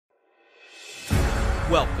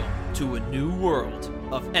Welcome to a new world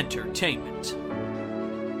of entertainment.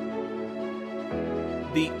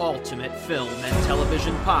 The ultimate film and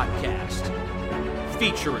television podcast,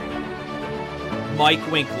 featuring Mike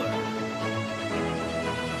Winkler,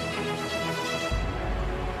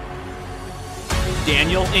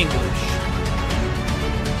 Daniel English,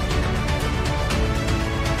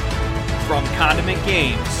 from Condiment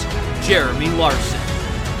Games, Jeremy Larson,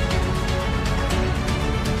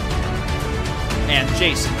 and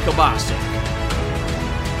Jason Kabasic.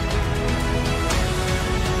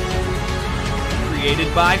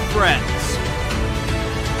 Created by friends.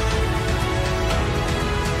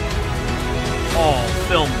 All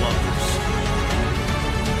film lovers.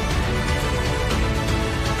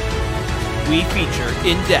 We feature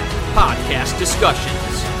in-depth podcast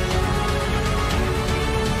discussions,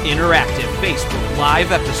 interactive Facebook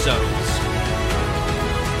Live episodes,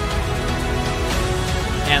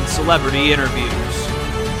 and celebrity interviews.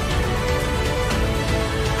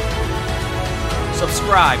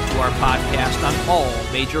 Subscribe to our podcast on all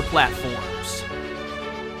major platforms.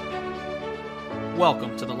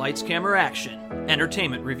 Welcome to the Lights, Camera, Action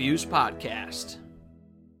Entertainment Reviews Podcast.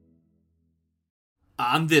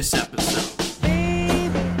 On this episode,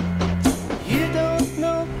 Baby, you don't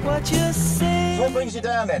know what you're saying. What brings you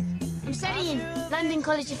down then? I'm studying London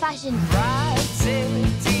College of Fashion.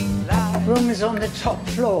 Room is on the top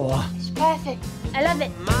floor. It's perfect. I love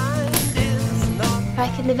it. If I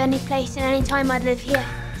could live any place and any time, I'd live here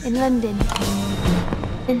in London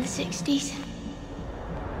in the 60s.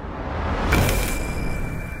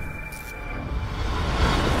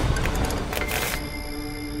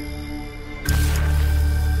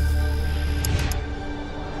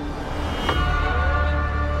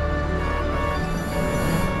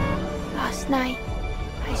 Last night,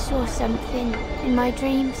 I saw something in my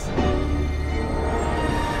dreams.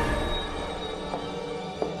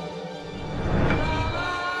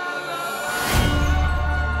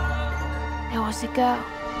 There was a girl.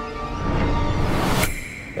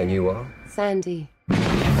 And you are? Sandy. I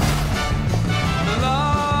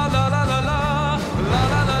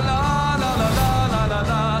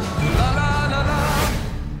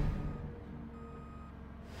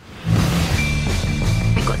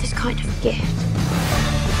got this kind of gift.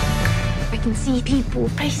 I can see people,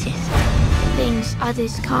 places, things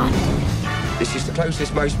others can't. This is the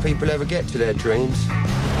closest most people ever get to their dreams.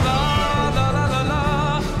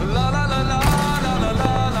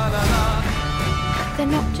 They're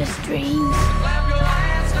not just dreams.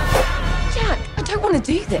 Jack, I don't want to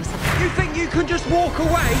do this. You think you can just walk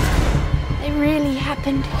away? They really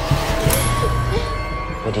happened.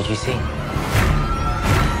 What did you see?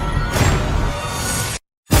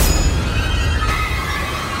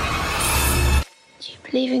 Do you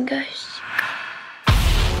believe in ghosts?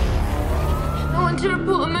 I want to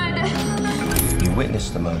report a murder. You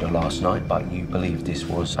witnessed the murder last night, but you believe this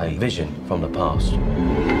was a vision from the past.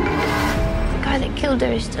 The guy that killed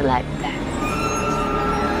her is still out there.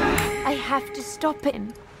 I have to stop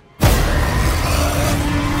him.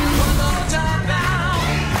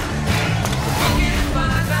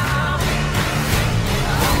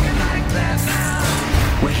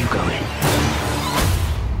 Where are you going?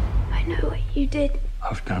 I know what you did.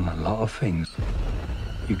 I've done a lot of things.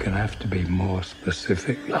 You're gonna have to be more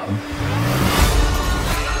specific, love.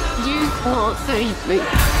 You can't save me.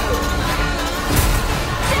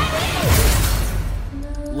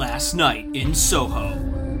 last night in Soho.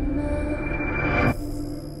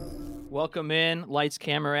 Welcome in, Lights,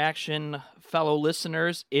 Camera, Action, fellow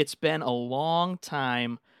listeners. It's been a long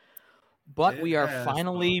time, but we are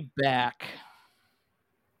finally back.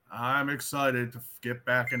 I'm excited to get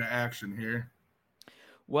back into action here.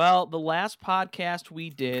 Well, the last podcast we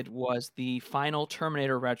did was the final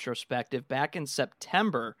Terminator retrospective back in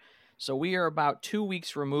September, so we are about 2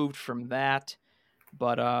 weeks removed from that,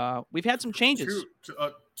 but we've had some changes.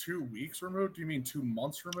 2 weeks removed? Do you mean 2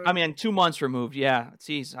 months removed? I mean, 2 months removed, yeah.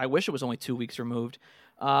 Jeez, I wish it was only 2 weeks removed.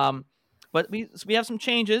 But we have some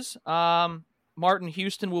changes. Martin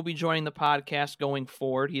Houston will be joining the podcast going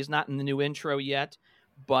forward. He is not in the new intro yet,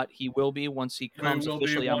 but he will be once he comes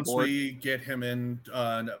officially on board. Once we get him in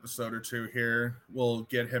an episode or two here, we'll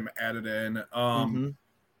get him added in.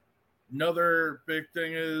 Another big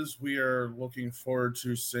thing is we are looking forward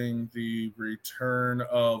to seeing the return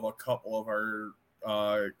of a couple of our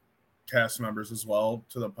cast members as well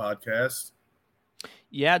to the podcast.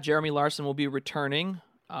 Yeah, Jeremy Larson will be returning.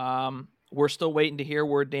 We're still waiting to hear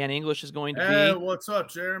where Dan English is going to Hey, be. what's up,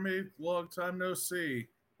 Jeremy? Long time no see.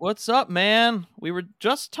 What's up, man? We were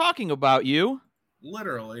just talking about you.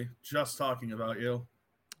 Literally just talking about you.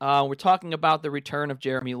 We're talking about the return of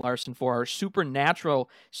Jeremy Larson for our Supernatural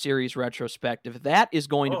series retrospective. That is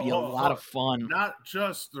going to be a lot of fun. Not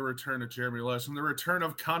just the return of Jeremy Larson, the return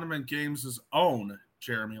of Condiment Games' own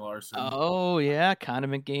Jeremy Larson. Oh, yeah,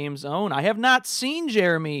 Condiment Games' own. I have not seen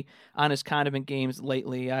Jeremy on his Condiment Games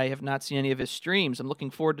lately. I have not seen any of his streams. I'm looking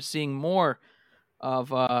forward to seeing more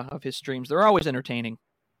of his streams. They're always entertaining.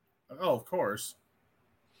 Oh, of course.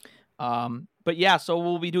 But yeah, so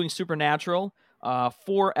we'll be doing Supernatural.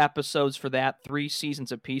 4 episodes for that, 3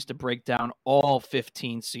 seasons apiece to break down all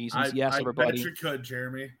 15 seasons. Yes, everybody. I bet you could,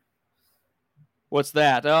 Jeremy. What's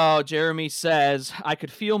that? Oh, Jeremy says, I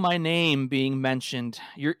could feel my name being mentioned.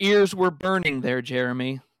 Your ears were burning there,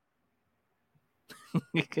 Jeremy.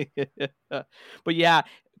 But yeah,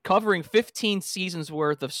 covering 15 seasons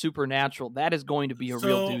worth of Supernatural, that is going to be a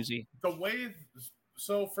real doozy.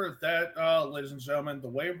 So for that, ladies and gentlemen, the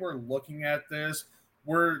way we're looking at this,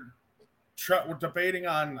 we're debating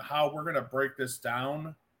on how we're going to break this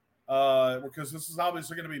down, because this is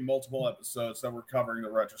obviously going to be multiple episodes that we're covering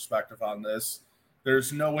the retrospective on this.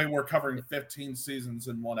 There's no way we're covering 15 seasons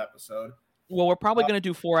in one episode. Well, we're probably going to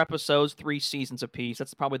do 4 episodes, 3 seasons apiece.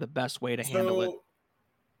 That's probably the best way to handle it.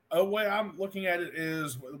 The way I'm looking at it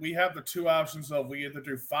is we have the 2 options of we either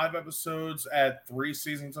do 5 episodes at 3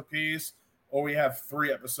 seasons apiece, or we have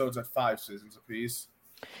 3 episodes at 5 seasons apiece.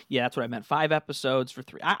 Yeah, that's what I meant. 5 episodes for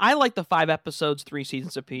 3. I like the 5 episodes, 3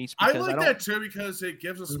 seasons apiece. I like that too because it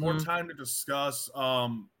gives us more time to discuss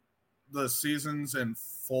the seasons in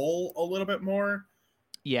full a little bit more.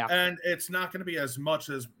 Yeah. And it's not going to be as much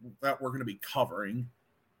as that we're going to be covering.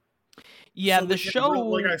 Yeah, so the show...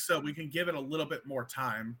 like I said, we can give it a little bit more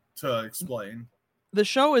time to explain. The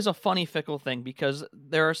show is a funny, fickle thing because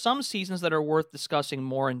there are some seasons that are worth discussing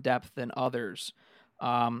more in depth than others.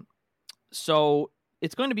 So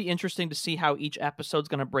it's going to be interesting to see how each episode's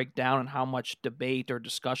going to break down and how much debate or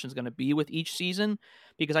discussion is going to be with each season.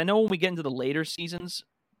 Because I know when we get into the later seasons,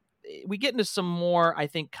 we get into some more, I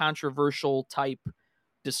think, controversial type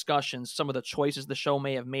discussions, some of the choices the show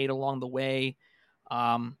may have made along the way,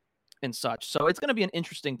 and such. So it's going to be an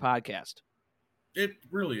interesting podcast. It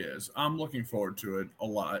really is. I'm looking forward to it a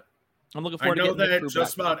lot. I'm looking forward to getting that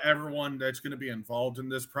just about everyone that's going to be involved in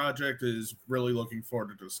this project is really looking forward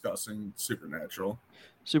to discussing Supernatural.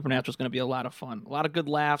 Supernatural is going to be a lot of fun. A lot of good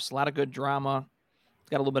laughs, a lot of good drama. It's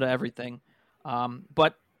got a little bit of everything.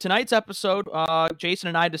 But tonight's episode, Jason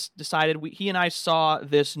and I decided he and I saw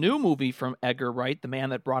this new movie from Edgar Wright, the man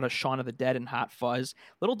that brought us Shaun of the Dead and Hot Fuzz.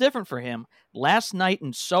 A little different for him. Last Night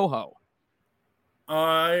in Soho.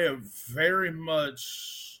 I very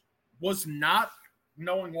much was not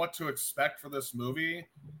knowing what to expect for this movie.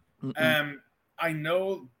 And I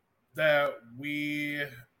know that we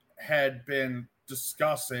had been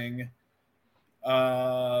discussing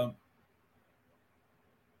glad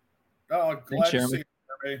to see you.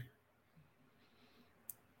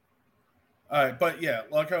 All right, but yeah,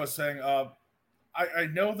 like I was saying, I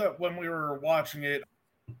know that when we were watching it,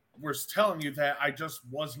 we're telling you that I just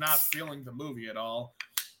was not feeling the movie at all.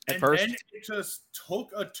 At first, then it just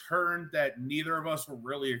took a turn that neither of us were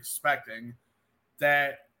really expecting,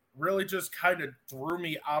 that really just kind of threw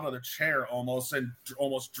me out of the chair almost and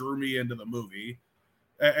almost drew me into the movie.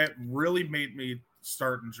 It really made me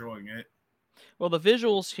start enjoying it. Well, the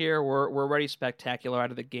visuals here were already spectacular out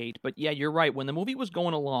of the gate. But yeah, you're right. When the movie was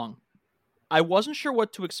going along, I wasn't sure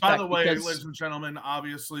what to expect. By the way, ladies and gentlemen,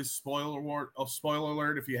 obviously, spoiler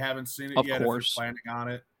alert if you haven't seen it yet, if you're planning on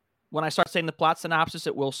it. When I start saying the plot synopsis,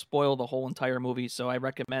 it will spoil the whole entire movie. So I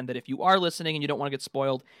recommend that if you are listening and you don't want to get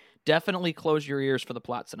spoiled, definitely close your ears for the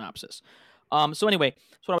plot synopsis. So anyway,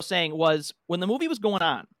 so what I was saying was when the movie was going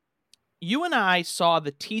on, you and I saw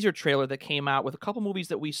the teaser trailer that came out with a couple movies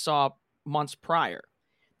that we saw months prior.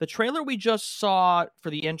 The trailer we just saw for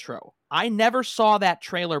the intro, I never saw that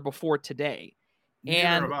trailer before today.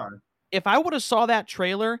 And if I would have saw that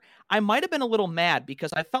trailer, I might have been a little mad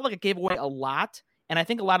because I felt like it gave away a lot. And I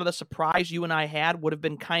think a lot of the surprise you and I had would have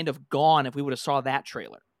been kind of gone if we would have saw that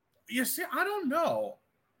trailer. You see, I don't know.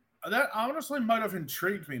 That honestly might have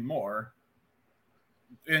intrigued me more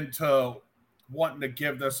into wanting to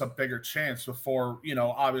give this a bigger chance before,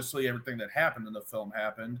 obviously everything that happened in the film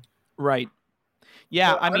happened. Right.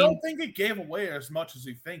 Yeah, I don't think it gave away as much as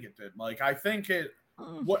you think it did. Like, I think it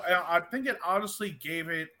honestly gave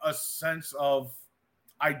it a sense of,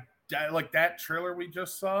 like that trailer we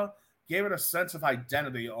just saw, gave it a sense of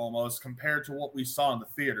identity almost compared to what we saw in the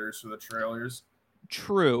theaters for the trailers.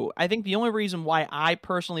 True. I think the only reason why I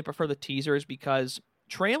personally prefer the teaser is because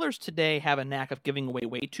trailers today have a knack of giving away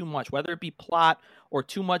way too much, whether it be plot or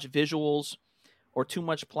too much visuals or too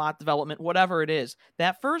much plot development, whatever it is.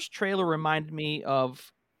 That first trailer reminded me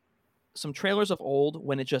of some trailers of old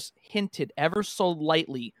when it just hinted ever so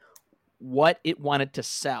lightly what it wanted to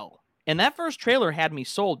sell. And that first trailer had me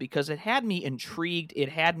sold because it had me intrigued. It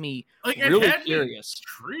had me really curious.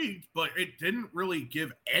 Intrigued, but it didn't really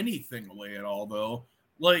give anything away at all, though.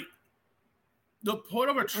 Like, the point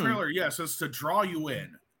of a trailer, yes, is to draw you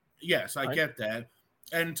in. Yes, I get that.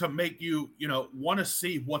 And to make you, want to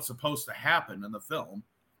see what's supposed to happen in the film.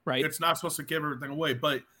 Right. It's not supposed to give everything away.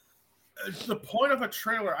 But the point of a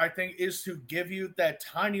trailer, I think, is to give you that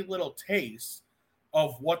tiny little taste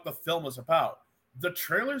of what the film is about. The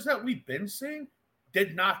trailers that we've been seeing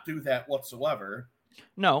did not do that whatsoever.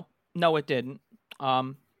 No, it didn't.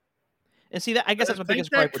 And see, I guess that's my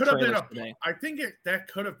biggest gripe with trailers today. I think that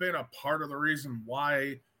could have been a part of the reason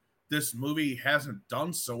why this movie hasn't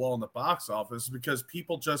done so well in the box office, because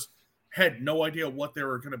people just had no idea what they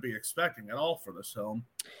were going to be expecting at all for this film.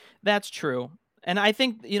 That's true. And I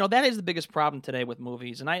think, that is the biggest problem today with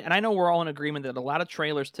movies. And I know we're all in agreement that a lot of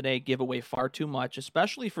trailers today give away far too much,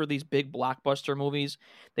 especially for these big blockbuster movies.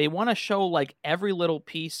 They want to show like every little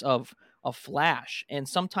piece of a flash. And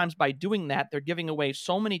sometimes by doing that, they're giving away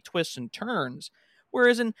so many twists and turns.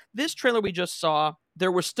 Whereas in this trailer we just saw,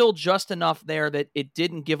 there was still just enough there that it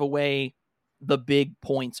didn't give away the big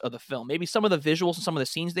points of the film. Maybe some of the visuals and some of the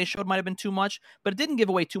scenes they showed might have been too much, but it didn't give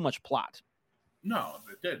away too much plot. No,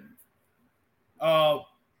 it didn't.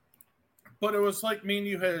 But it was like me and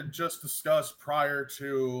you had just discussed prior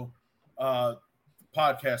to the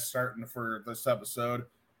podcast starting for this episode.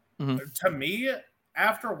 Mm-hmm. To me,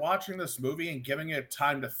 after watching this movie and giving it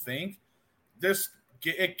time to think,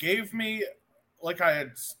 it gave me, like I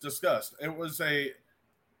had discussed, it was a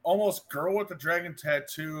almost Girl with the Dragon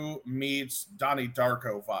Tattoo meets Donnie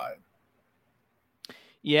Darko vibe.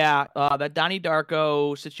 Yeah, that Donnie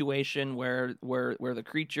Darko situation where the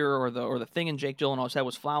creature or the thing in Jake Gyllenhaal's head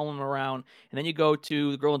was following him around, and then you go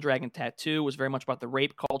to the Girl with the Dragon Tattoo was very much about the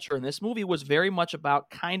rape culture, and this movie was very much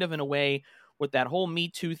about, kind of in a way, with that whole Me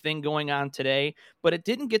Too thing going on today, but it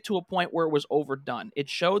didn't get to a point where it was overdone. It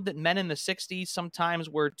showed that men in the 60s sometimes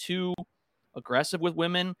were too aggressive with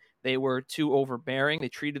women. They were too overbearing. They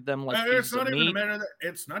treated them like pieces of meat.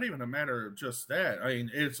 It's not even a matter of just that. I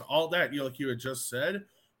mean, it's all that, like you had just said,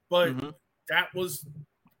 but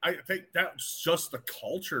I think that was just the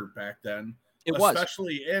culture back then.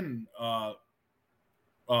 Especially in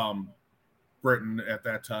Britain at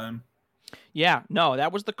that time. Yeah, no,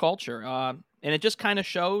 that was the culture. And it just kind of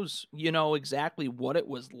shows, exactly what it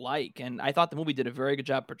was like. And I thought the movie did a very good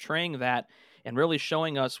job portraying that and really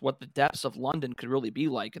showing us what the depths of London could really be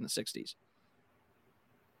like in the 60s.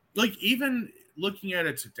 Like, even looking at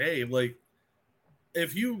it today, like,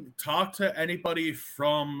 if you talk to anybody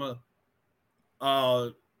from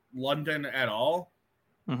London at all,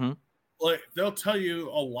 like, they'll tell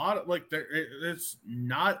you a lot of, like, it's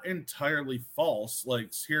not entirely false.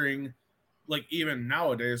 Like, hearing, like, even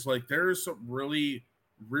nowadays, like, there's some really,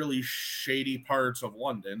 really shady parts of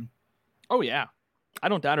London. Oh, yeah. I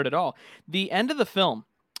don't doubt it at all. The end of the film,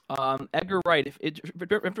 Edgar Wright, if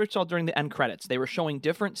it's all during the end credits, they were showing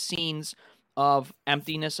different scenes of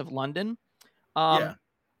emptiness of London.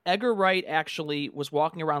 Edgar Wright actually was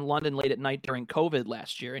walking around London late at night during COVID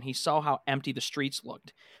last year, and he saw how empty the streets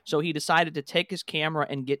looked. So he decided to take his camera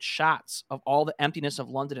and get shots of all the emptiness of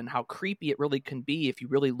London and how creepy it really can be if you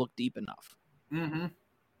really look deep enough. Mm-hmm.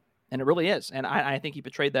 And it really is. And I think he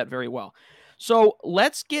portrayed that very well. So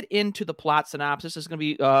let's get into the plot synopsis. This is going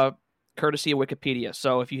to be courtesy of Wikipedia.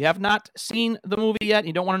 So if you have not seen the movie yet and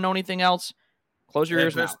you don't want to know anything else, close your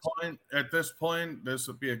ears now. At this point, this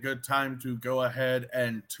would be a good time to go ahead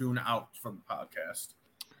and tune out from the podcast.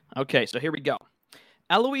 Okay, so here we go.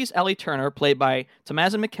 Eloise Ellie Turner, played by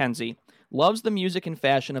Tamazin McKenzie, loves the music and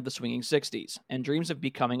fashion of the swinging 60s and dreams of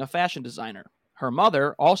becoming a fashion designer. Her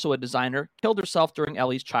mother, also a designer, killed herself during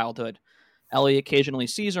Ellie's childhood. Ellie occasionally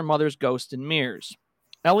sees her mother's ghost in mirrors.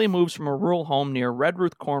 Ellie moves from a rural home near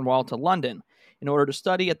Redruth, Cornwall, to London in order to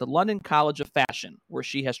study at the London College of Fashion, where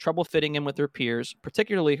she has trouble fitting in with her peers,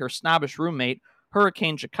 particularly her snobbish roommate,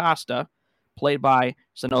 Hurricane Jocasta, played by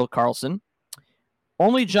Sanoa Carlson.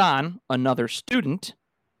 Only John, another student,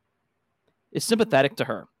 is sympathetic to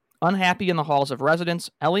her. Unhappy in the halls of residence,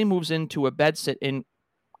 Ellie moves into a bedsit in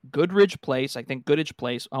Goodridge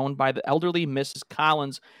Place, owned by the elderly Mrs.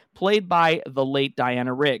 Collins, played by the late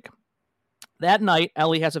Diana Rigg. That night,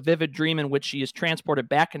 Ellie has a vivid dream in which she is transported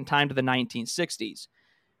back in time to the 1960s.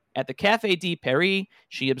 At the Café de Paris,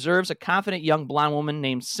 she observes a confident young blonde woman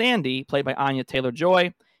named Sandy, played by Anya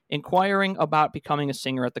Taylor-Joy, inquiring about becoming a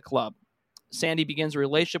singer at the club. Sandy begins a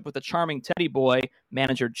relationship with the charming teddy boy,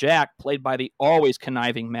 manager Jack, played by the always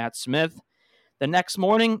conniving Matt Smith. The next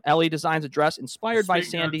morning, Ellie designs a dress inspired by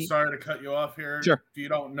Sandy. Sorry to cut you off here. Sure. If you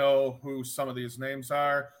don't know who some of these names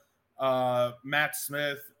are, Matt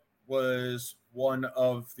Smith was one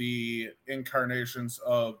of the incarnations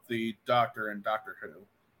of the Doctor in Doctor Who.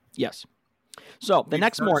 Yes. So the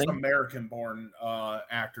next morning, American-born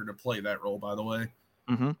actor to play that role, by the way.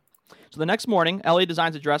 Mm-hmm. So the next morning, Ellie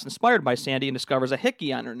designs a dress inspired by Sandy and discovers a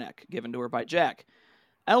hickey on her neck, given to her by Jack.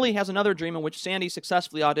 Ellie has another dream in which Sandy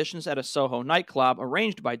successfully auditions at a Soho nightclub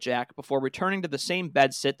arranged by Jack before returning to the same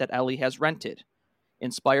bedsit that Ellie has rented.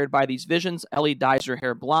 Inspired by these visions, Ellie dyes her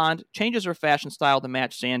hair blonde, changes her fashion style to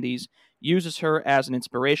match Sandy's, uses her as an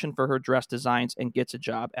inspiration for her dress designs, and gets a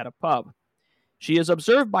job at a pub. She is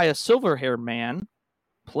observed by a silver-haired man,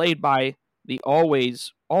 played by the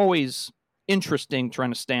always interesting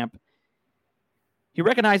Trent Stamp. He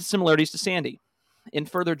recognizes similarities to Sandy. In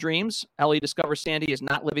further dreams, Ellie discovers Sandy is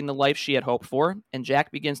not living the life she had hoped for, and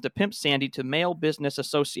Jack begins to pimp Sandy to male business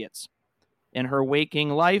associates. In her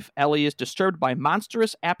waking life, Ellie is disturbed by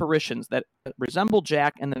monstrous apparitions that resemble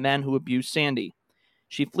Jack and the men who abuse Sandy.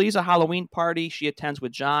 She flees a Halloween party she attends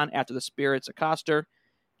with John after the spirits accost her.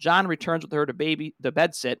 John returns with her to the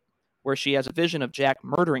bedsit, where she has a vision of Jack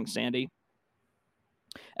murdering Sandy.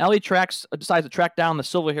 Ellie decides to track down the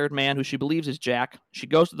silver-haired man who she believes is Jack. She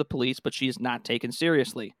goes to the police, but she is not taken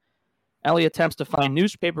seriously. Ellie attempts to find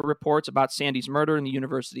newspaper reports about Sandy's murder in the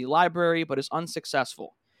university library, but is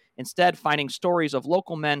unsuccessful, instead finding stories of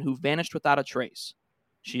local men who vanished without a trace.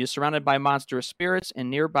 She is surrounded by monstrous spirits and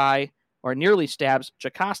nearly stabs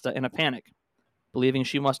Jocasta in a panic. Believing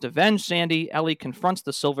she must avenge Sandy, Ellie confronts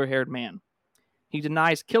the silver-haired man. He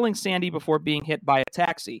denies killing Sandy before being hit by a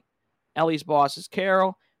taxi. Ellie's boss is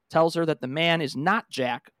Carol, tells her that the man is not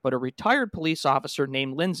Jack, but a retired police officer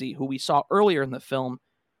named Lindsay, who we saw earlier in the film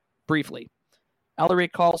briefly. Ellie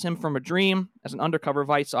recalls him from a dream as an undercover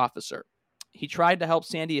vice officer. He tried to help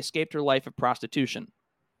Sandy escape her life of prostitution.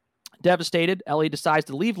 Devastated, Ellie decides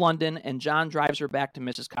to leave London, and John drives her back to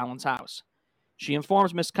Mrs. Collins' house. She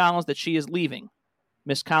informs Miss Collins that she is leaving.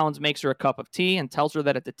 Miss Collins makes her a cup of tea and tells her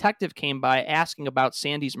that a detective came by asking about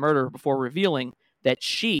Sandy's murder before revealing that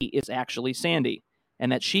she is actually Sandy,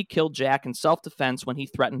 and that she killed Jack in self-defense when he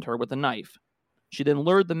threatened her with a knife. She then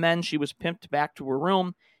lured the men she was pimped back to her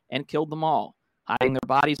room and killed them all, hiding their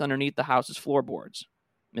bodies underneath the house's floorboards.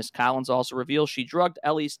 Miss Collins also reveals she drugged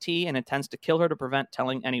Ellie's tea and intends to kill her to prevent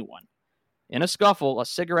telling anyone. In a scuffle, a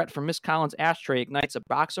cigarette from Miss Collins' ashtray ignites a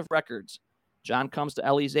box of records. John comes to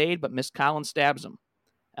Ellie's aid, but Miss Collins stabs him.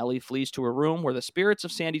 Ellie flees to her room where the spirits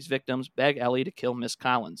of Sandy's victims beg Ellie to kill Miss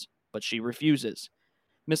Collins, but she refuses.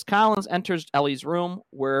 Miss Collins enters Ellie's room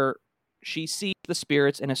where she sees the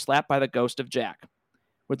spirits and is slapped by the ghost of Jack.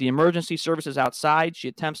 With the emergency services outside, she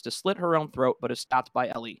attempts to slit her own throat but is stopped by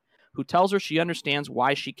Ellie, who tells her she understands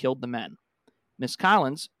why she killed the men. Miss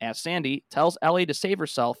Collins, as Sandy, tells Ellie to save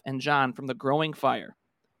herself and John from the growing fire.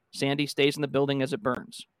 Sandy stays in the building as it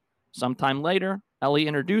burns. Sometime later, Ellie,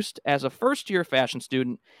 introduced as a first-year fashion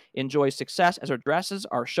student, enjoys success as her dresses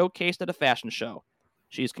are showcased at a fashion show.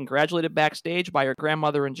 She is congratulated backstage by her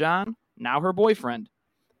grandmother and John, now her boyfriend.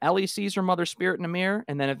 Ellie sees her mother's spirit in a mirror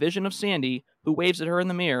and then a vision of Sandy, who waves at her in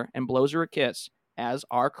the mirror and blows her a kiss as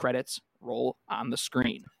our credits roll on the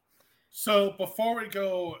screen. So before we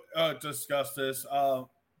go discuss this,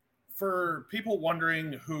 for people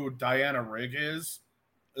wondering who Diana Rigg is,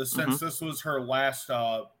 since this was her last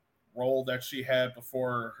role that she had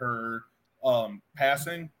before her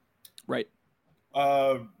passing. Right.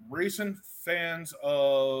 Recent fans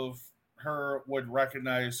of her would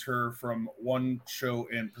recognize her from one show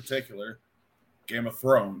in particular, Game of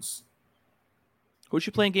Thrones. Who's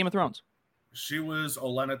she playing Game of Thrones? She was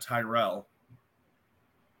Olenna Tyrell.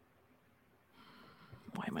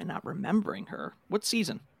 Why am I not remembering her? What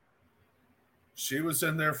season? She was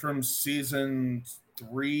in there from season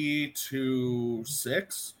 3 to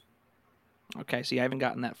 6. Okay, see, I haven't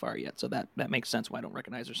gotten that far yet, so that makes sense why I don't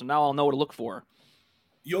recognize her. So now I'll know what to look for.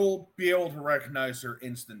 You'll be able to recognize her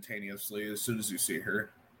instantaneously as soon as you see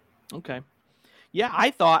her. Okay. Yeah,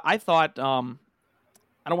 I thought I don't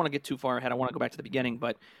want to get too far ahead. I want to go back to the beginning,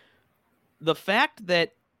 but the fact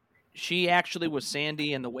that she actually was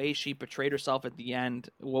Sandy and the way she portrayed herself at the end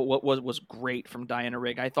was great from Diana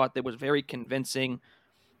Rigg. I thought that was very convincing,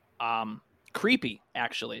 creepy,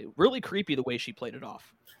 actually. Really creepy the way she played it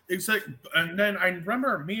off. Exactly. And then I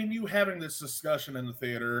remember me and you having this discussion in the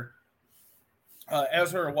theater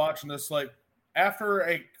as we were watching this, like, after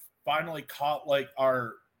I finally caught, like,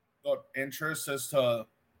 our interest as to,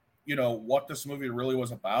 you know, what this movie really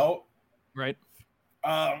was about. Right.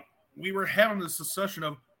 We were having this discussion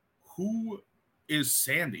of who is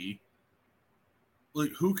Sandy?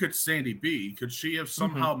 like, who could Sandy be? Could she have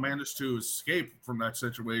somehow managed to escape from that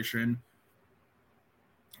situation?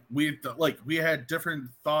 We had different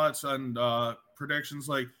thoughts and predictions.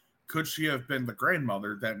 Like, could she have been the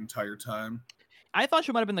grandmother that entire time? I thought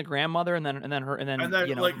she might have been the grandmother, and then mother. And then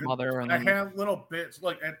I had little bits.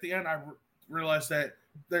 Like at the end, I realized that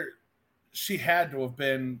she had to have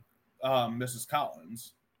been Mrs.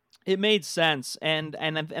 Collins. It made sense, and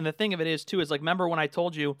the thing of it is too is like, remember when I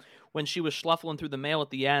told you when she was schluffling through the mail at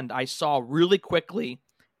the end, I saw really quickly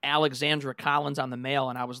Alexandra Collins on the mail,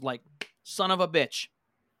 and I was like, son of a bitch,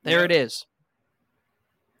 there it is.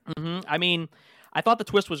 I mean, I thought the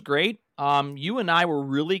twist was great. You and I were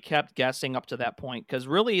really kept guessing up to that point because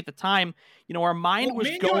really at the time, our mind was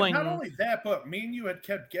going. Not only that, but me and you had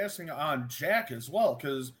kept guessing on Jack as well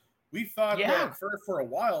because we thought that for a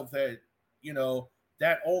while that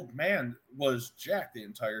that old man was Jack the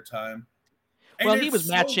entire time. And well, he was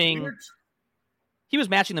matching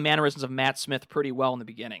the mannerisms of Matt Smith pretty well in the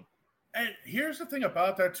beginning. And here's the thing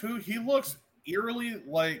about that too: he looks eerily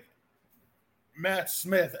like Matt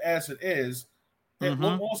Smith as it is. It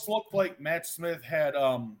almost looked like Matt Smith had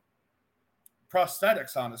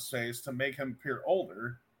prosthetics on his face to make him appear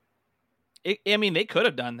older. They could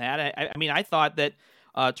have done that. I thought that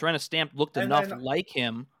Terena Stamp looked enough like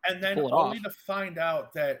him and then only to find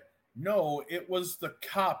out that no, it was the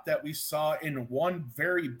cop that we saw in one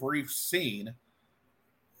very brief scene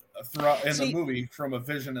throughout in the movie from A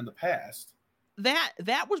Vision in the Past.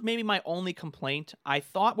 That was maybe my only complaint. I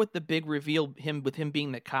thought with the big reveal, him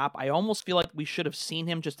being the cop, I almost feel like we should have seen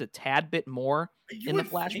him just a tad bit more in the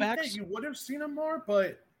flashbacks. You would have seen him more,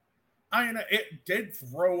 but it did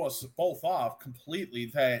throw us both off completely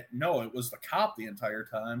that no, it was the cop the entire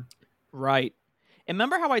time. Right. And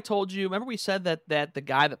remember how I told you, we said that the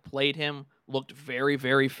guy that played him looked very,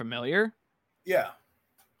 very familiar? Yeah.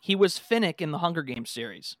 He was Finnick in the Hunger Games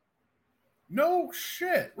series. No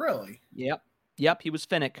shit, really? Yep, he was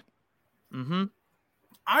Finnick.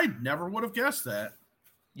 I never would have guessed that.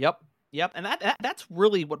 Yep. And that's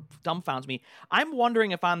really what dumbfounds me. I'm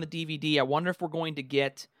wondering if on the DVD, I wonder if we're going to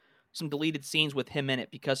get some deleted scenes with him in it,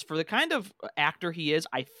 because for the kind of actor he is,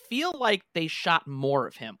 I feel like they shot more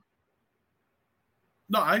of him.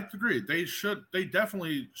 No, I agree. They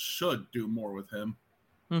definitely should do more with him.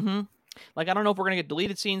 Like, I don't know if we're going to get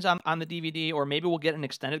deleted scenes on the DVD, or maybe we'll get an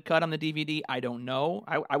extended cut on the DVD. I don't know.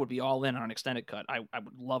 I would be all in on an extended cut. I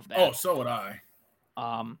would love that. Oh, so would I.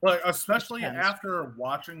 But especially after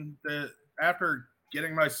after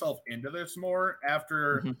getting myself into this more,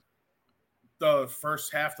 after the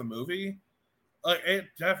first half of the movie,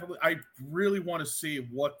 I really want to see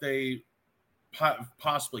what they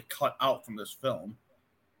possibly cut out from this film.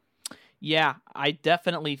 Yeah, I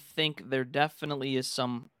definitely think there definitely is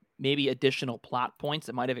some maybe additional plot points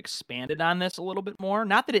that might have expanded on this a little bit more.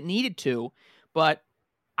 Not that it needed to, but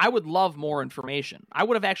I would love more information. I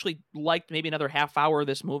would have actually liked maybe another half hour of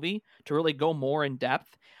this movie to really go more in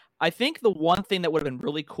depth. I think the one thing that would have been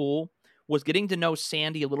really cool was getting to know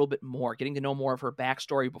Sandy a little bit more, getting to know more of her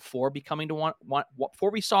backstory before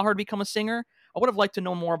before we saw her become a singer. I would have liked to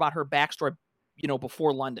know more about her backstory,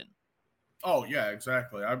 before London. Oh, yeah,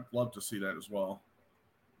 exactly. I'd love to see that as well.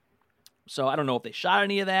 So I don't know if they shot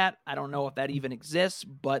any of that. I don't know if that even exists,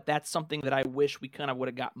 but that's something that I wish we kind of would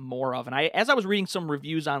have got more of. And as I was reading some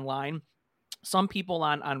reviews online, some people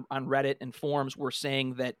on Reddit and forums were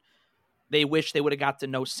saying that they wish they would have got to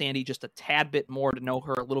know Sandy just a tad bit more, to know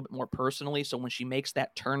her a little bit more personally. So when she makes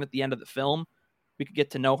that turn at the end of the film, we could get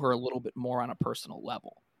to know her a little bit more on a personal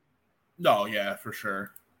level. No, yeah, for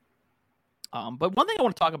sure. But one thing I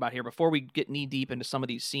want to talk about here before we get knee deep into some of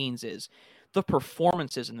these scenes is the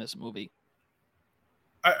performances in this movie.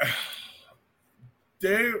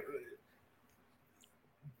 There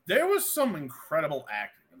was some incredible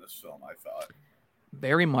acting in this film, I thought.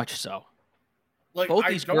 Very much so. Like, both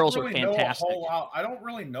these girls are fantastic. I don't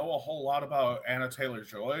really know a whole lot about Anna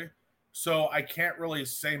Taylor-Joy, so I can't really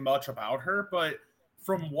say much about her, but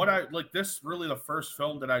from what this is really the first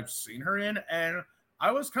film that I've seen her in, and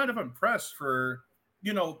I was kind of impressed for,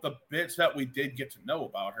 the bits that we did get to know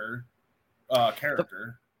about her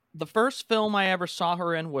character. The first film I ever saw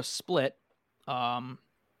her in was Split,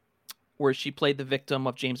 where she played the victim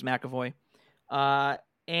of James McAvoy.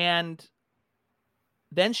 And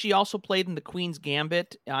then she also played in The Queen's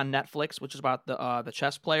Gambit on Netflix, which is about the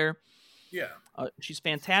chess player. Yeah. She's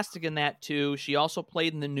fantastic in that, too. She also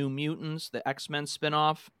played in The New Mutants, the X-Men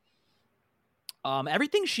spinoff.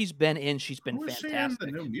 Everything she's been in, she's been fantastic. Who is she in The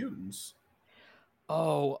New Mutants?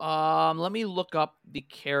 Oh, let me look up the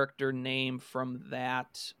character name from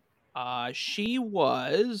that. She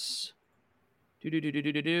was...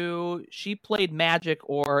 She played Magic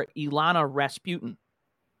or Ilana Rasputin.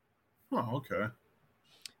 Oh, okay.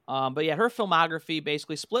 But yeah, her filmography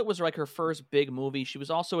basically, Split was like her first big movie. She was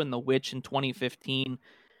also in The Witch in 2015.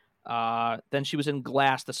 Then she was in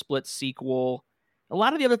Glass, the Split sequel. A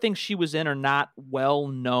lot of the other things she was in are not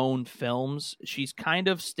well-known films. She's kind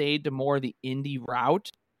of stayed to more the indie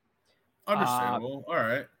route. Understandable. All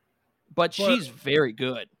right. But she's very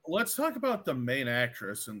good. Let's talk about the main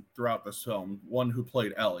actress and throughout this film, one who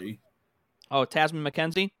played Ellie. Oh, Tasmin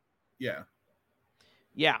McKenzie? Yeah.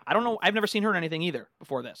 Yeah, I don't know. I've never seen her in anything either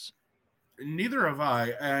before this. Neither have I,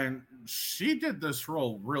 and she did this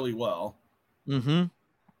role really well. Mm-hmm.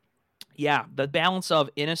 Yeah, the balance of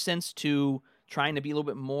innocence to trying to be a little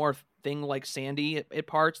bit more thing like Sandy at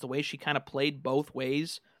parts, the way she kind of played both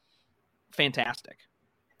ways, fantastic.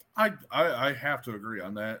 I have to agree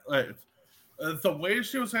on that. The way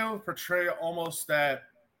she was able to portray almost that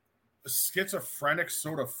schizophrenic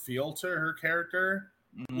sort of feel to her character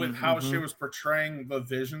with how she was portraying the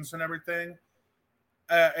visions and everything.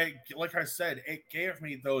 Like I said, it gave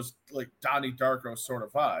me those like Donnie Darko sort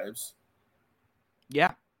of vibes.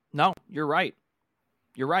 Yeah, no, you're right.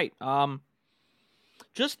 You're right.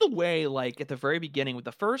 Just the way, like at the very beginning, with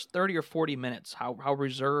the first 30 or 40 minutes, how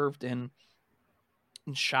reserved and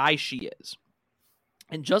shy she is,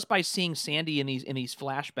 and just by seeing Sandy in these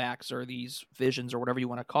flashbacks or these visions or whatever you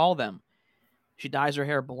want to call them, she dyes her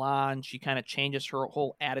hair blonde. She kind of changes her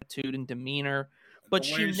whole attitude and demeanor. But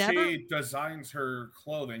she designs her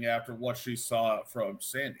clothing after what she saw from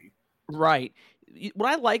Sandy. Right. What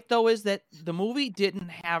I like, though, is that the movie didn't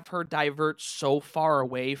have her divert so far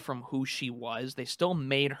away from who she was. They still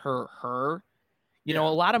made her her. You know, a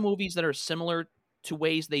lot of movies that are similar to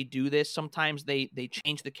ways they do this, sometimes they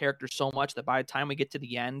change the character so much that by the time we get to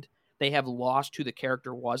the end, they have lost who the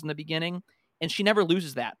character was in the beginning. And she never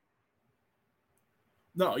loses that.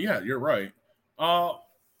 No, yeah, you're right.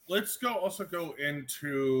 Let's also go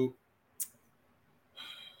into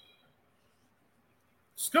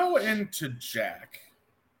Jack.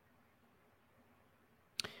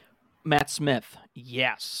 Matt Smith,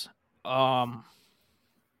 yes.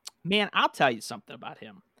 Man, I'll tell you something about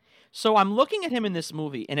him. So I'm looking at him in this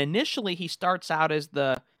movie, and initially he starts out as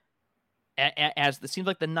seems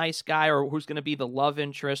like the nice guy or who's going to be the love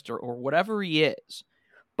interest or whatever he is.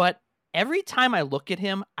 But every time I look at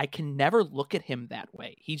him, I can never look at him that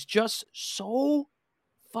way. He's just so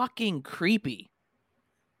fucking creepy.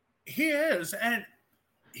 He is, and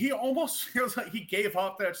he almost feels like he gave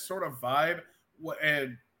off that sort of vibe.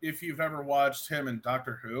 And if you've ever watched him in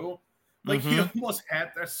Doctor Who, like he almost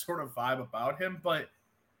had that sort of vibe about him, but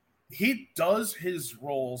he does his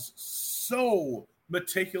roles so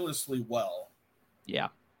meticulously well. Yeah.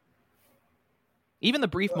 Even the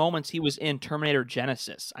brief moments he was in Terminator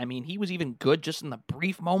Genesis, I mean, he was even good just in the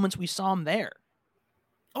brief moments we saw him there.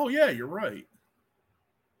 Oh, yeah, you're right.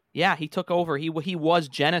 Yeah, he took over. He was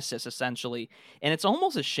Genesis, essentially. And it's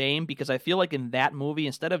almost a shame because I feel like in that movie,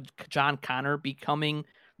 instead of John Connor becoming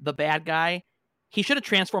the bad guy, he should have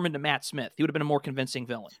transformed into Matt Smith. He would have been a more convincing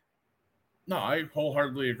villain. No, I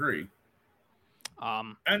wholeheartedly agree.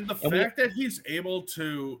 And the fact that he's able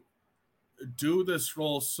to do this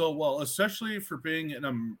role so well, especially for being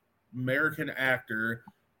an American actor,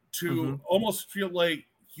 to almost feel like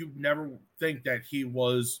you never think that he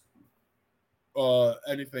was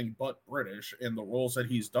anything but British in the roles that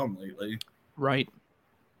he's done lately. Right.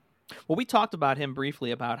 Well, we talked about him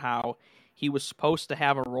briefly about how he was supposed to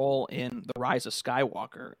have a role in The Rise of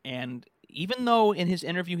Skywalker, and even though in his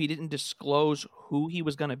interview he didn't disclose who he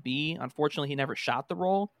was going to be, unfortunately he never shot the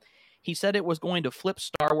role. He said it was going to flip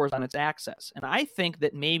Star Wars on its axis, and I think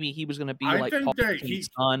that maybe he was going to be like Palpatine's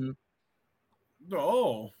son.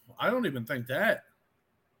 No, I don't even think that.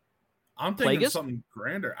 I'm thinking something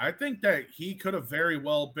grander. I think that he could have very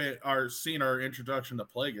well seen our introduction to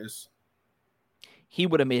Plagueis. He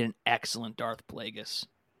would have made an excellent Darth Plagueis.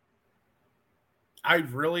 I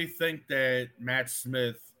really think that Matt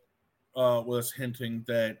Smith was hinting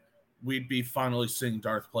that we'd be finally seeing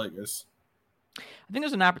Darth Plagueis. I think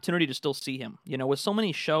there's an opportunity to still see him. You know, with so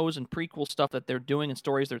many shows and prequel stuff that they're doing and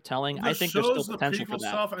stories they're telling, I think there's still potential for that.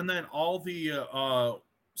 Stuff, and then all the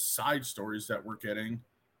side stories that we're getting.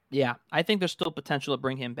 Yeah, I think there's still potential to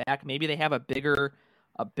bring him back. Maybe they have a bigger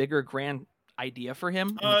grand idea for him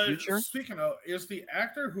in the future. Speaking of, is the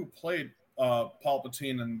actor who played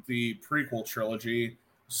Palpatine in the prequel trilogy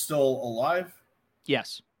still alive?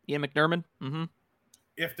 Yes, Ian McDiarmid. Mm-hmm.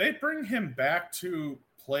 If they bring him back to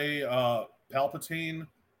play Palpatine,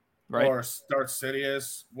 right, or Darth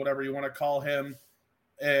Sidious, whatever you want to call him,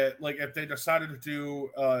 like if they decided to do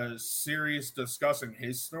a series discussing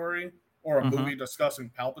his story, or a movie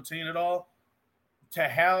discussing Palpatine at all, to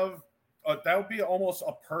have that would be almost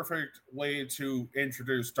a perfect way to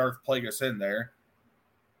introduce Darth Plagueis in there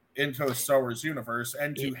into the Star Wars universe,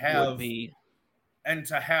 and to have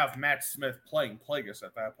Matt Smith playing Plagueis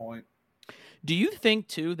at that point. Do you think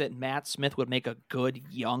too that Matt Smith would make a good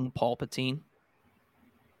young Palpatine?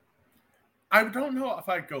 I don't know if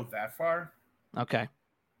I'd go that far. Okay,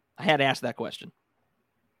 I had to ask that question.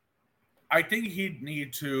 I think he'd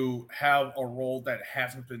need to have a role that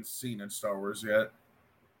hasn't been seen in Star Wars yet.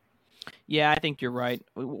 Yeah, I think you're right.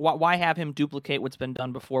 Why have him duplicate what's been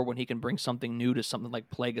done before when he can bring something new to something like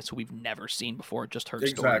Plagueis who we've never seen before, just heard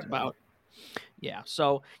stories about? Yeah,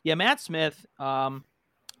 so, yeah, Matt Smith, I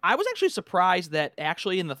was actually surprised that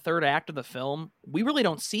actually in the third act of the film, we really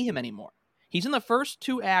don't see him anymore. He's in the first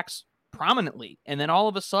 2 acts prominently, and then all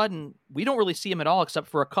of a sudden, we don't really see him at all except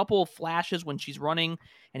for a couple flashes when she's running,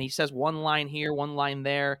 and he says one line here, one line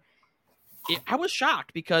there. I was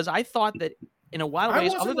shocked because I thought that in a wild way,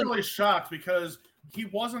 I wasn't really shocked because he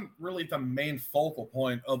wasn't really the main focal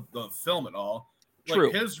point of the film at all. True.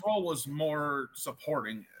 Like, his role was more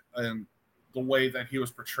supporting in the way that he was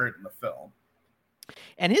portrayed in the film.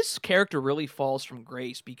 And his character really falls from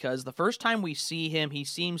grace because the first time we see him, he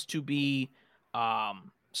seems to be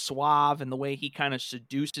suave in the way he kind of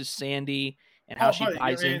seduces Sandy and how she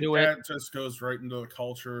buys into it. That just goes right into the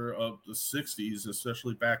culture of the 60s,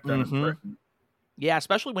 especially back then in Britain. Yeah,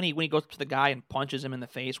 especially when he goes up to the guy and punches him in the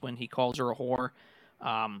face when he calls her a whore.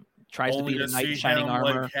 Tries to be the knight in shining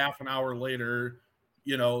armor. Like half an hour later,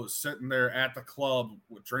 sitting there at the club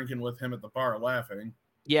drinking with him at the bar laughing.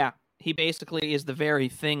 Yeah, he basically is the very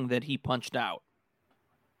thing that he punched out.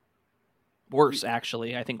 Worse,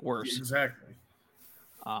 actually. I think worse. Exactly.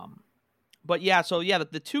 But yeah, so yeah,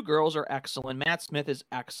 the 2 girls are excellent. Matt Smith is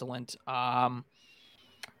excellent.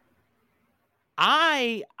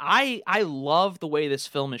 I love the way this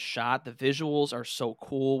film is shot. The visuals are so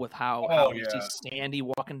cool with how you see Sandy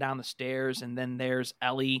walking down the stairs, and then there's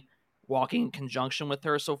Ellie walking in conjunction with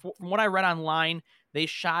her. So from what I read online, they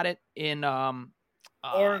shot it in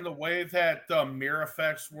or in the way that the mirror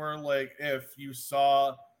effects were, like if you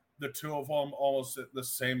saw the 2 of them almost at the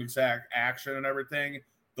same exact action and everything,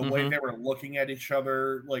 the way they were looking at each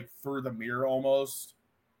other like through the mirror almost.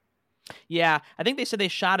 Yeah, I think they said they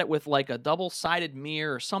shot it with like a double-sided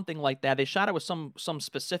mirror or something like that. They shot it with some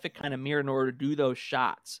specific kind of mirror in order to do those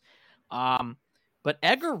shots. But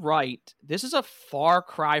Edgar Wright, this is a far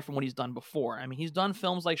cry from what he's done before. I mean, he's done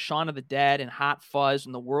films like Shaun of the Dead and Hot Fuzz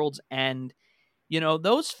and The World's End.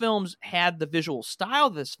 Those films had the visual style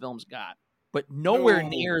this film's got, but nowhere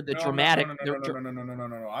near the dramatic. No.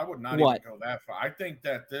 I would not even go that far. I think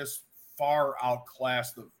that this far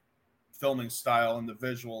outclassed the filming style and the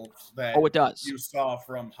visuals that it does. You saw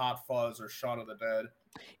from Hot Fuzz or Shaun of the Dead.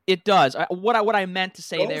 It does. What I meant to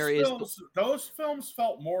say those films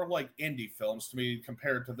felt more like indie films to me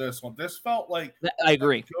compared to this one. This felt like I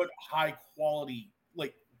agree. A good, high quality,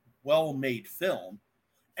 like well-made film.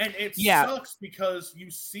 And it sucks because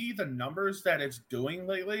you see the numbers that it's doing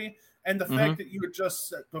lately, and the fact that you had just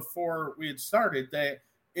said before we had started that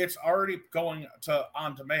it's already going to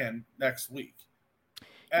on demand next week.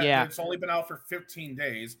 And it's only been out for 15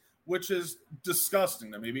 days, which is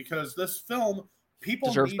disgusting to me because this film, people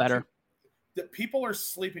deserves better. That people are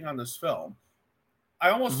sleeping on this film. I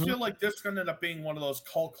almost feel like this is going to end up being one of those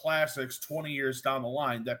cult classics 20 years down the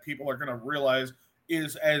line that people are going to realize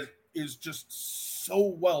is just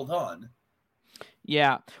so well done.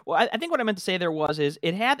 Yeah. Well, I think what I meant to say there is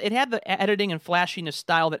it had the editing and flashiness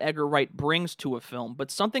style that Edgar Wright brings to a film, but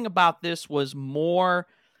something about this was more.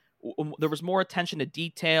 There was more attention to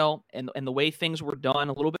detail and the way things were done,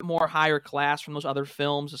 a little bit more higher class from those other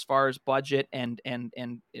films as far as budget, and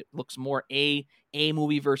it looks more A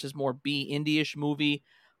movie versus more B indie-ish movie.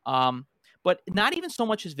 But not even so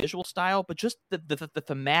much his visual style, but just the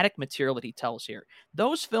thematic material that he tells here.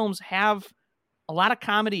 Those films have a lot of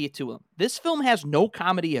comedy to them. This film has no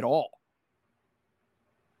comedy at all.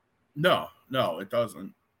 No, it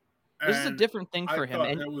doesn't. This is a different thing for him.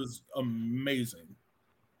 And it was amazing.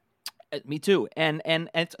 Me too. And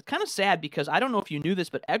it's kind of sad because I don't know if you knew this,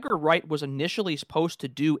 but Edgar Wright was initially supposed to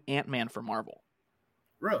do Ant-Man for Marvel.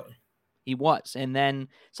 Really? He was. And then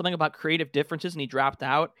something about creative differences and he dropped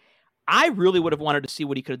out. I really would have wanted to see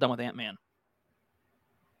what he could have done with Ant-Man.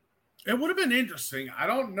 It would have been interesting. I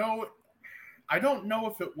don't know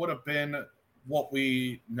if it would have been what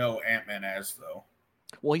we know Ant-Man as, though.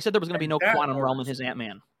 Well, he said there was going to be no quantum realm in his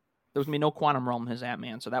Ant-Man. There was going to be no quantum realm in his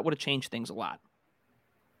Ant-Man, so that would have changed things a lot.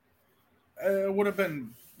 It would have been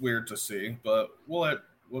weird to see, but we'll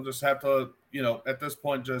just have to, at this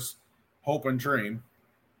point, just hope and dream.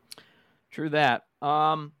 True that.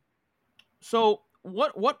 So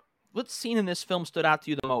what scene in this film stood out to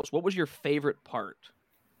you the most? What was your favorite part?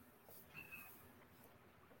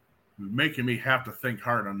 Making me have to think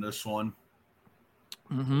hard on this one.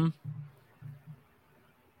 Mm-hmm.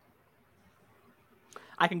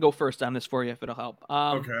 I can go first on this for you if it'll help.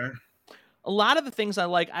 Okay. A lot of the things I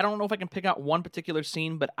like, I don't know if I can pick out one particular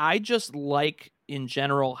scene, but I just like in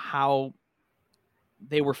general how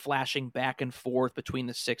they were flashing back and forth between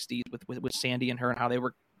the 60s with Sandy and her and how they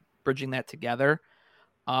were bridging that together.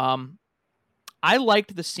 I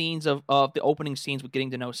liked the scenes of the opening scenes with getting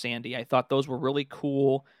to know Sandy. I thought those were really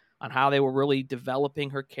cool on how they were really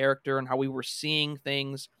developing her character and how we were seeing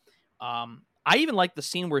things. I even liked the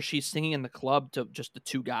scene where she's singing in the club to just the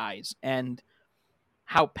two guys and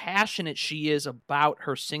how passionate she is about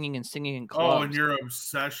her singing in clubs. Oh, and your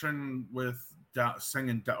obsession with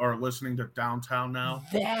singing or listening to Downtown Now?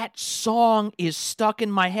 That song is stuck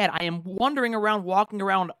in my head. I am walking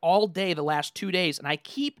around all day the last 2 days, and I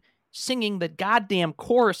keep singing the goddamn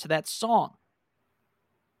chorus to that song.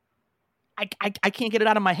 I can't get it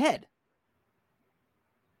out of my head.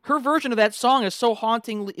 Her version of that song is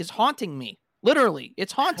haunting me. Literally,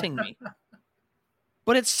 it's haunting me.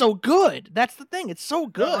 But it's so good. That's the thing. It's so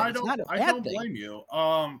good. No, I don't blame you.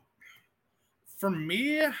 For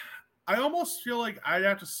me, I almost feel like I'd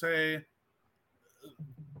have to say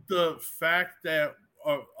the fact that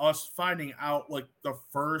us finding out like the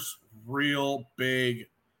first real big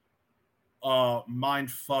mind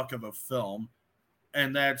fuck of a film,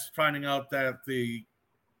 and that's finding out that the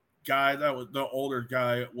guy that was the older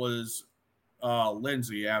guy was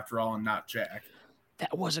Lindsay after all, and not Jack.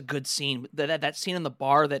 That was a good scene. That scene in the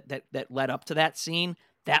bar that led up to that scene,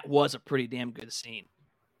 that was a pretty damn good scene.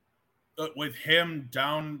 With him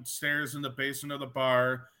downstairs in the basement of the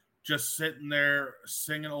bar, just sitting there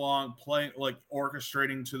singing along, playing, like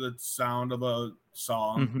orchestrating to the sound of a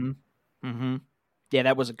song. Mm-hmm. Mm-hmm. Yeah,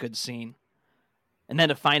 that was a good scene. And then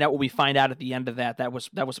to find out what we find out at the end of that was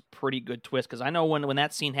a pretty good twist. Because I know when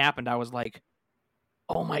that scene happened, I was like,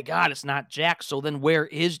 oh my God, it's not Jack. So then where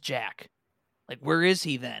is Jack? Like, where is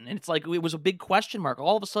he then? And it's like, it was a big question mark.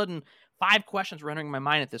 All of a sudden, 5 questions were entering my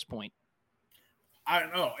mind at this point. I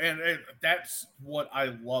know. And that's what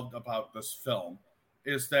I loved about this film,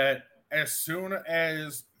 is that as soon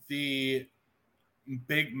as the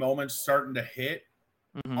big moments starting to hit,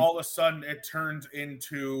 mm-hmm. all of a sudden it turns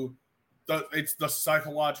into it's the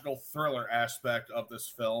psychological thriller aspect of this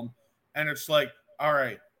film. And it's like, all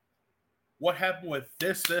right, what happened with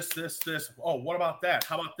this? Oh, what about that?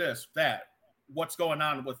 How about this, that? What's going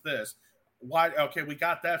on with this? Why? Okay, we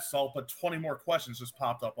got that solved, but 20 more questions just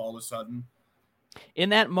popped up all of a sudden. In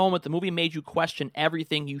that moment, the movie made you question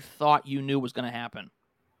everything you thought you knew was going to happen.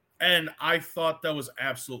 And I thought that was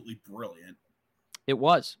absolutely brilliant. It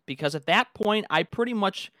was, because at that point, I pretty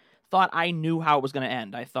much thought I knew how it was going to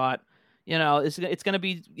end. I thought, it's going to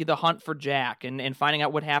be the hunt for Jack and finding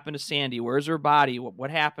out what happened to Sandy. Where's her body?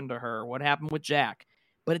 What happened to her? What happened with Jack?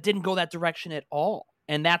 But it didn't go that direction at all.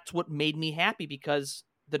 And that's what made me happy, because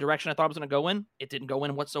the direction I thought it was going to go in, it didn't go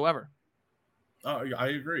in whatsoever. Oh, I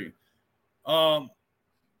agree. Do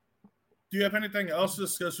you have anything else to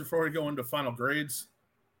discuss before we go into final grades?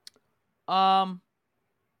 No,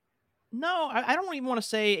 I don't even want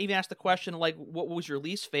to even ask the question, like, what was your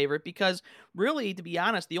least favorite? Because really, to be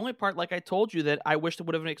honest, the only part, like I told you, that I wished it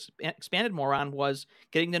would have expanded more on was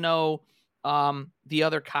getting to know the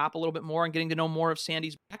other cop a little bit more and getting to know more of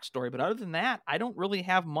Sandy's backstory. But other than that, I don't really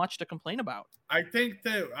have much to complain about. I think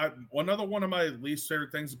that another one of my least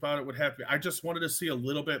favorite things about it would have to be, I just wanted to see a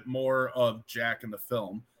little bit more of Jack in the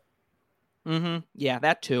film. Mm-hmm. Yeah,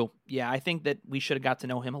 that too. Yeah, I think that we should have got to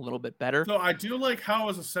know him a little bit better. So I do like how it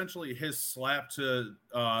was essentially his slap to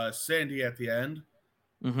Sandy at the end.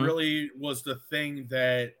 Mm-hmm. Really was the thing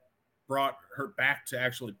that brought her back to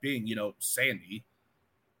actually being, Sandy.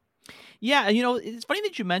 Yeah, and it's funny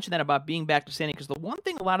that you mentioned that about being back to Sandy, because the one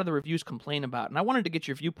thing a lot of the reviews complain about, and I wanted to get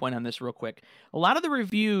your viewpoint on this real quick, a lot of the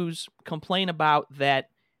reviews complain about that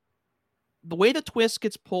the way the twist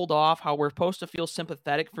gets pulled off, how we're supposed to feel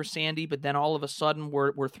sympathetic for Sandy, but then all of a sudden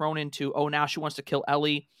we're thrown into, oh, now she wants to kill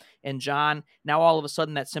Ellie and John. Now all of a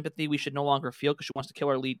sudden that sympathy we should no longer feel because she wants to kill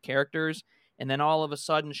our lead characters. And then all of a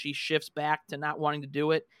sudden she shifts back to not wanting to do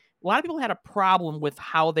it. A lot of people had a problem with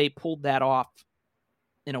how they pulled that off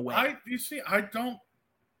in a way. I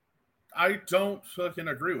don't fucking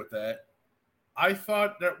agree with that. I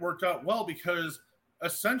thought that worked out well, because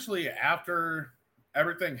essentially after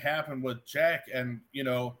everything happened with Jack and,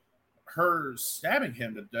 her stabbing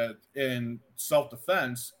him to death in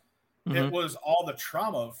self-defense, It was all the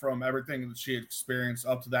trauma from everything that she had experienced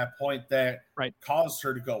up to that point that caused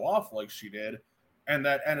her to go off like she did, and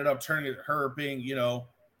that ended up turning her being,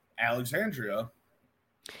 Alexandria.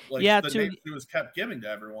 Like the name she was kept giving to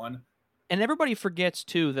everyone. And everybody forgets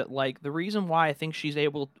too that like the reason why I think she's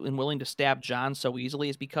able and willing to stab John so easily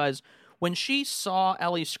is because when she saw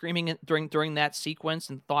Ellie screaming during that sequence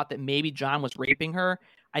and thought that maybe John was raping her,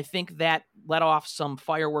 I think that let off some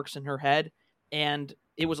fireworks in her head, and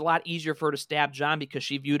it was a lot easier for her to stab John because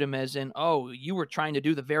she viewed him as in, oh, you were trying to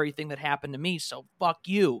do the very thing that happened to me, so fuck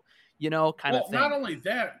you, kind of thing. Not only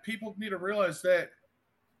that, people need to realize that,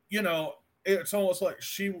 it's almost like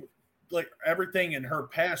everything in her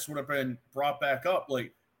past would have been brought back up,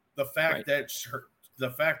 like the fact that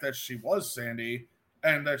she was Sandy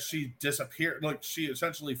and that she disappeared, like she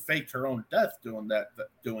essentially faked her own death doing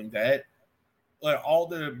that. Like all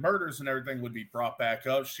the murders and everything would be brought back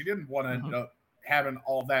up. She didn't want to end up having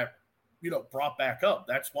all that, brought back up.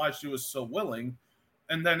 That's why she was so willing.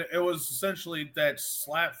 And then it was essentially that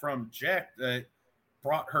slap from Jack that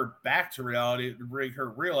brought her back to reality to make her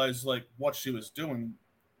realize like what she was doing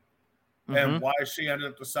and why she ended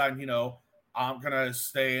up deciding, I'm gonna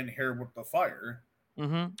stay in here with the fire.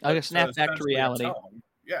 Like a snap back to reality.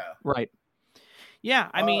 Yeah. Right. Yeah.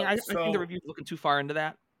 I mean, I think the review's looking too far into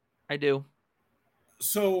that. I do.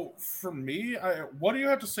 So for me, what do you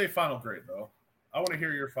have to say final grade though? I want to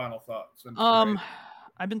hear your final thoughts.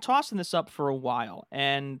 I've been tossing this up for a while,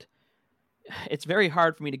 and it's very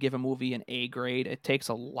hard for me to give a movie an A grade. It takes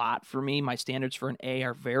a lot for me. My standards for an A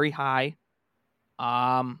are very high.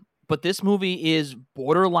 But this movie is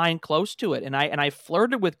borderline close to it, and I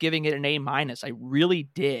flirted with giving it an A minus. I really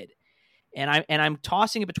did, and I'm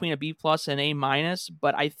tossing it between a B plus and A minus.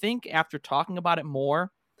 But I think after talking about it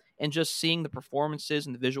more and just seeing the performances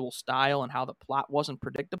and the visual style and how the plot wasn't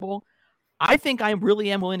predictable, I think I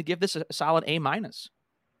really am willing to give this a solid A minus.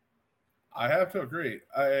 I have to agree.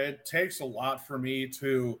 It takes a lot for me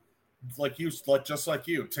to, just like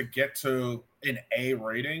you, to get to an A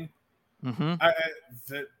rating.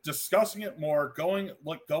 Discussing it more,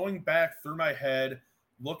 going back through my head,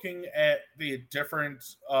 looking at the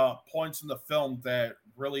different points in the film that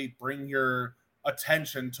really bring your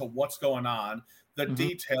attention to what's going on, the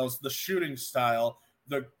details, the shooting style,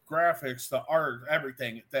 the graphics, the art,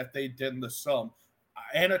 everything that they did in the film.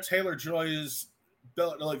 Anna Taylor-Joy's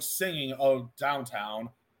singing of Downtown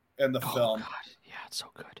in the film. God. Yeah, it's so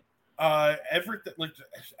good.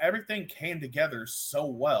 Everything came together so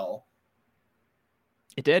well.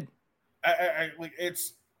 It did. It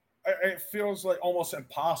feels like almost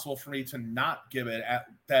impossible for me to not give it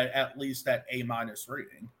at least that A minus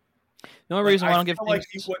rating. The only reason why I don't give like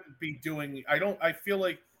you wouldn't be doing. I feel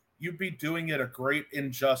like you'd be doing it a great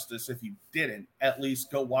injustice if you didn't at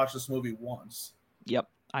least go watch this movie once. Yep,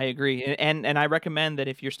 I agree, and I recommend that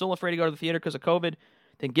if you're still afraid to go to the theater because of COVID,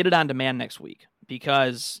 then get it on demand next week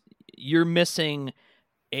because you're missing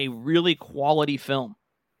a really quality film.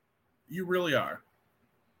 You really are.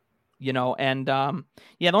 The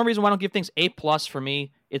only reason why I don't give things A plus for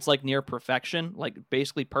me, it's like near perfection, like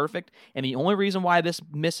basically perfect. And the only reason why this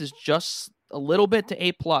misses just a little bit to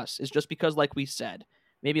A plus is just because, like we said,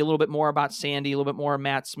 maybe a little bit more about Sandy, a little bit more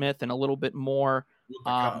Matt Smith, and a little bit more.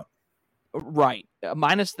 Right.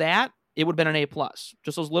 Minus that, it would have been an A plus.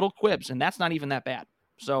 Just those little quibs, and that's not even that bad.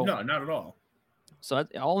 So no, not at all. So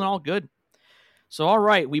that's all in all good. So, all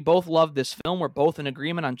right, we both love this film. We're both in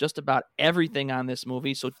agreement on just about everything on this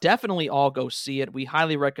movie. So definitely all go see it. We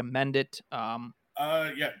highly recommend it.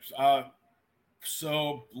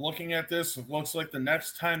 So looking at this, it looks like the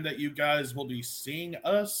next time that you guys will be seeing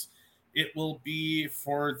us, it will be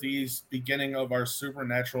for the beginning of our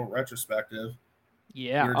Supernatural retrospective.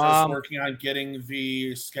 Yeah. We're just working on getting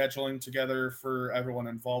the scheduling together for everyone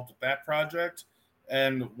involved with that project.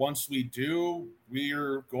 And once we do,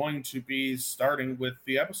 we're going to be starting with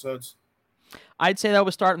the episodes. I'd say that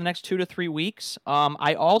would start in the next 2 to 3 weeks.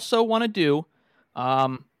 I also want to do,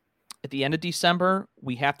 at the end of December,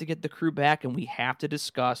 we have to get the crew back and we have to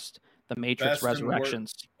discuss the Matrix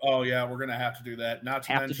Resurrections. Oh, yeah, we're going to have to do that. Not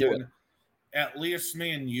to mention, at least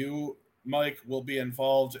me and you, Mike, will be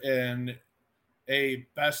involved in a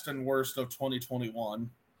best and worst of 2021.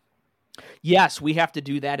 Yes, we have to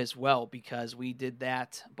do that as well because we did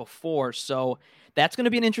that before. So that's going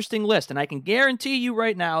to be an interesting list. And I can guarantee you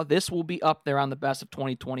right now, this will be up there on the best of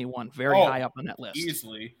 2021. Very high up on that list.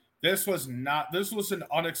 Easily. This was an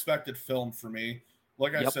unexpected film for me.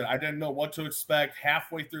 Like I said, I didn't know what to expect.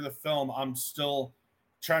 Halfway through the film, I'm still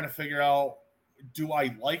trying to figure out, do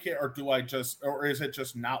I like it or is it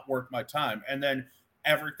just not worth my time? And then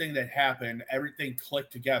everything that happened, everything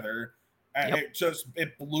clicked together. Yep.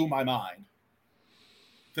 It blew my mind.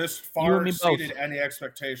 This You far and me exceeded both. any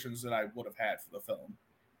expectations that I would have had for the film.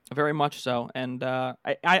 Very much so. And I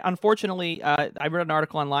unfortunately, I read an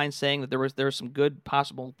article online saying that there were some good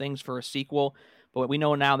possible things for a sequel, but we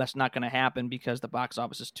know now that's not going to happen because the box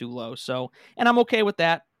office is too low. So, and I'm okay with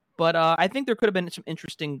that. But I think there could have been some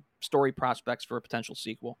interesting story prospects for a potential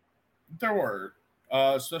sequel. There were,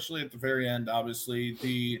 especially at the very end. Obviously,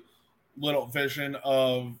 the little vision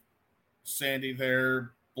of Sandy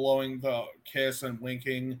there blowing the kiss and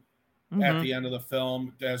winking at the end of the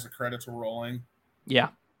film as the credits were rolling. Yeah.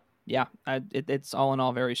 It's all in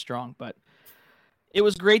all very strong, but it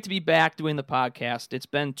was great to be back doing the podcast. It's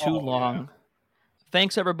been too long. Yeah.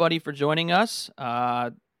 Thanks everybody for joining us.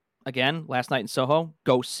 Again, Last Night in Soho.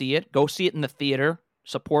 Go see it. Go see it in the theater.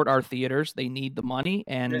 Support our theaters. They need the money,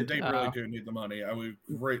 and they really do need the money. I would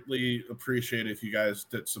greatly appreciate it if you guys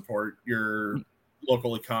did support your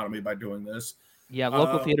local economy by doing this. Yeah,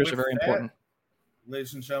 local theaters are very important.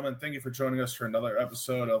 Ladies and gentlemen, thank you for joining us for another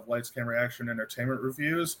episode of Lights, Camera, Action Entertainment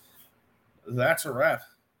Reviews. That's a wrap.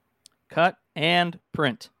 Cut and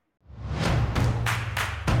print.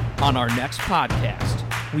 On our next podcast,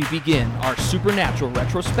 we begin our Supernatural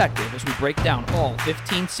retrospective as we break down all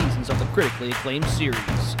 15 seasons of the critically acclaimed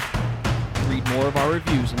series. To read more of our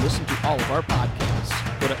reviews and listen to all of our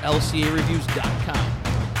podcasts, go to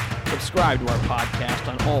lcareviews.com. Subscribe to our podcast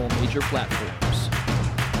on all major platforms.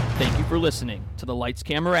 Thank you for listening to the Lights,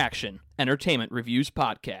 Camera, Action Entertainment Reviews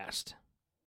podcast.